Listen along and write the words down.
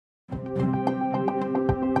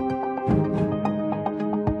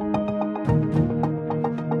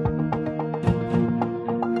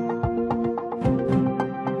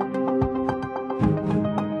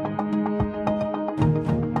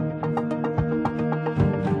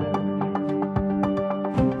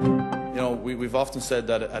We've often said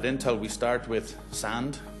that at Intel we start with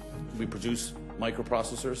sand, we produce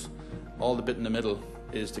microprocessors, all the bit in the middle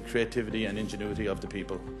is the creativity and ingenuity of the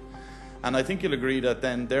people. And I think you'll agree that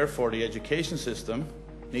then, therefore, the education system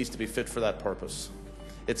needs to be fit for that purpose.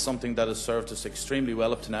 It's something that has served us extremely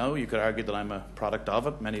well up to now. You could argue that I'm a product of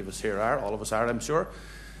it. Many of us here are, all of us are, I'm sure.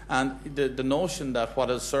 And the notion that what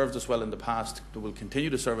has served us well in the past will continue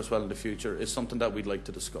to serve us well in the future is something that we'd like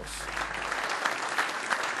to discuss.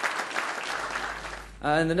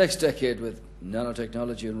 And the next decade, with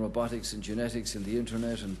nanotechnology and robotics and genetics and the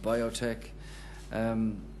internet and biotech,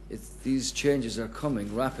 these changes are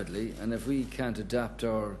coming rapidly, and if we can't adapt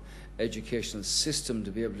our educational system to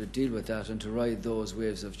be able to deal with that and to ride those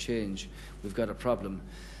waves of change, we've got a problem.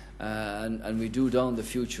 And we do down the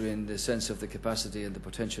future in the sense of the capacity and the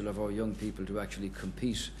potential of our young people to actually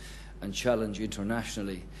compete and challenge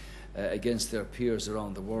internationally against their peers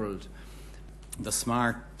around the world. The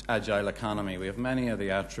smart, agile economy, we have many of the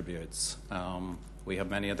attributes. We have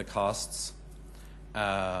many of the costs.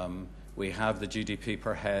 We have the GDP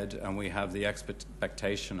per head, and we have the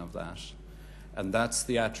expectation of that. And that's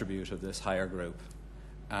the attribute of this higher group.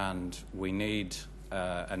 And we need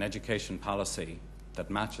an education policy that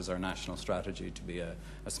matches our national strategy to be a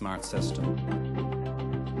smart system.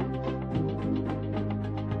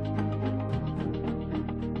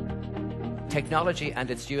 Technology and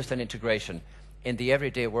its use and integration in the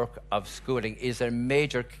everyday work of schooling is a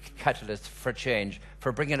major catalyst for change,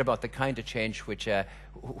 for bringing about the kind of change which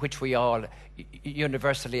we all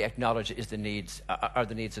universally acknowledge is the needs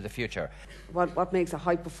of the future. What makes a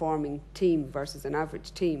high-performing team versus an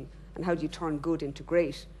average team, and how do you turn good into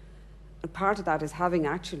great? And part of that is having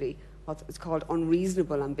actually what is called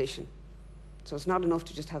unreasonable ambition. So it's not enough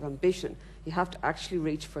to just have ambition. You have to actually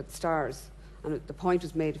reach for the stars. And the point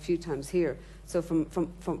was made a few times here. So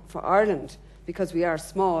for Ireland, because we are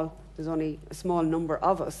small, there's only a small number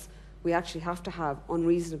of us, we actually have to have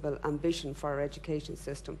unreasonable ambition for our education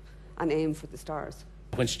system and aim for the stars.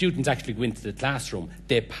 When students actually go into the classroom,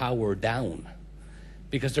 they power down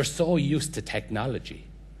because they're so used to technology.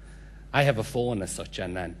 I have a phone as such,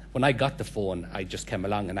 and then when I got the phone, I just came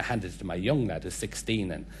along and I handed it to my young lad who's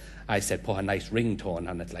 16, and I said, put a nice ringtone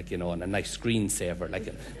on it, like, you know, and a nice screensaver,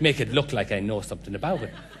 like, make it look like I know something about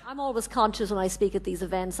it. I'm always conscious when I speak at these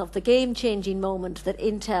events of the game-changing moment that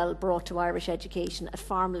Intel brought to Irish education at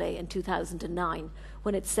Farmley in 2009,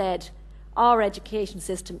 when it said, our education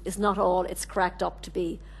system is not all it's cracked up to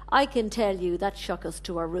be. I can tell you that shook us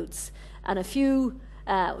to our roots. And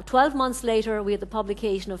 12 months later, we had the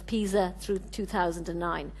publication of PISA through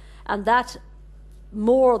 2009, and that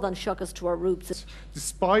more than shook us to our roots.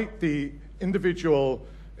 Despite the individual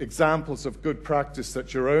examples of good practice that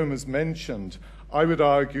Jerome has mentioned, I would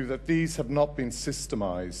argue that these have not been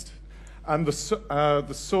systemized. And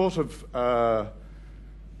the sort of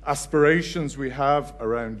aspirations we have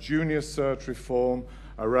around junior cert reform,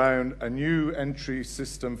 around a new entry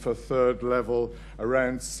system for third level,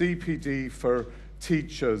 around CPD for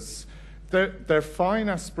teachers, they're fine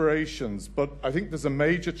aspirations, but I think there's a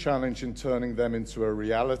major challenge in turning them into a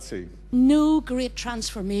reality. No great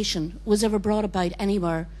transformation was ever brought about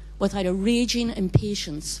anywhere without a raging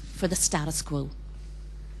impatience for the status quo.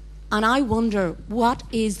 And I wonder, what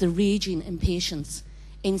is the raging impatience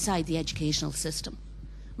inside the educational system?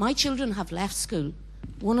 My children have left school.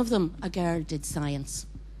 One of them, a girl, did science.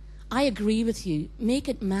 I agree with you, make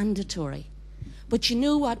it mandatory. But you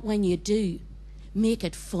know what, when you do, make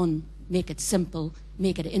it fun, make it simple,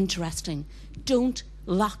 make it interesting. Don't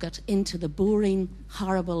lock it into the boring,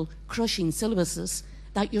 horrible, crushing syllabuses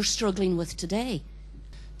that you're struggling with today.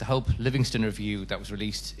 The Hope Livingston review that was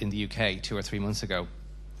released in the UK 2 or 3 months ago,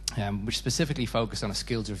 which specifically focused on a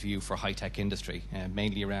skills review for high-tech industry,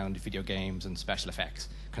 mainly around video games and special effects,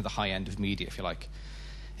 kind of the high end of media, if you like,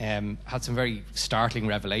 had some very startling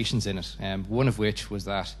revelations in it, one of which was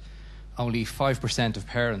that only 5% of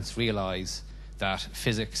parents realise that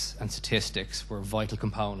physics and statistics were vital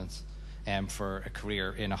components for a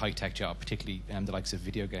career in a high-tech job, particularly the likes of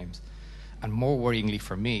video games. And more worryingly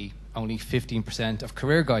for me, only 15% of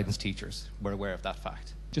career guidance teachers were aware of that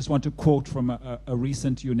fact. Just want to quote from a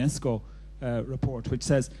recent UNESCO report, which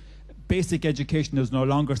says, basic education is no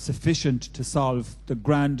longer sufficient to solve the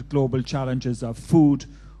grand global challenges of food,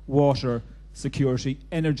 water, security,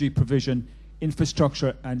 energy provision,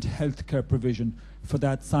 infrastructure and healthcare provision. For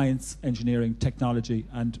that, science, engineering, technology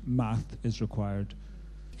and math is required.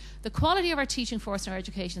 The quality of our teaching force in our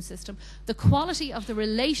education system, the quality of the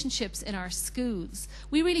relationships in our schools.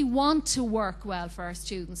 We really want to work well for our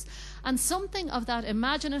students. And something of that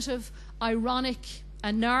imaginative, ironic,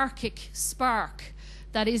 anarchic spark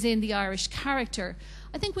that is in the Irish character,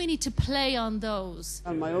 I think we need to play on those.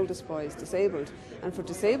 And my oldest boy is disabled, and for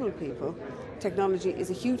disabled people, technology is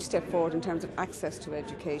a huge step forward in terms of access to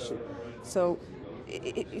education. So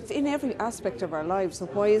it's in every aspect of our lives, so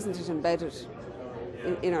why isn't it embedded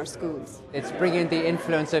in our schools? It's bringing the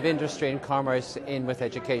influence of industry and commerce in with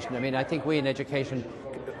education. I mean, I think we in education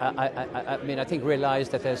I think realise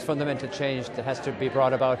that there's fundamental change that has to be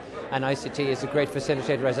brought about, and ICT is a great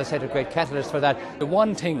facilitator, as I said, a great catalyst for that. The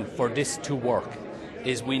one thing for this to work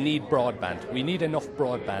is we need broadband. We need enough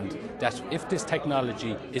broadband that if this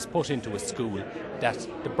technology is put into a school, that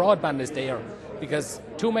the broadband is there, because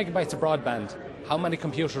 2 megabytes of broadband, how many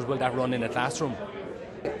computers will that run in a classroom?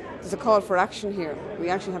 There's a call for action here. We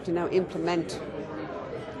actually have to now implement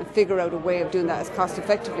and figure out a way of doing that as cost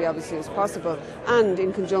effectively, obviously, as possible, and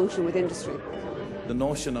in conjunction with industry. The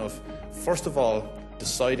notion of, first of all,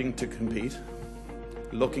 deciding to compete,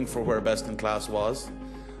 looking for where best in class was,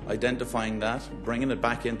 identifying that, bringing it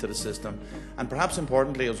back into the system, and perhaps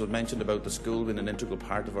importantly, as was mentioned about the school being an integral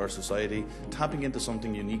part of our society, tapping into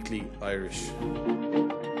something uniquely Irish.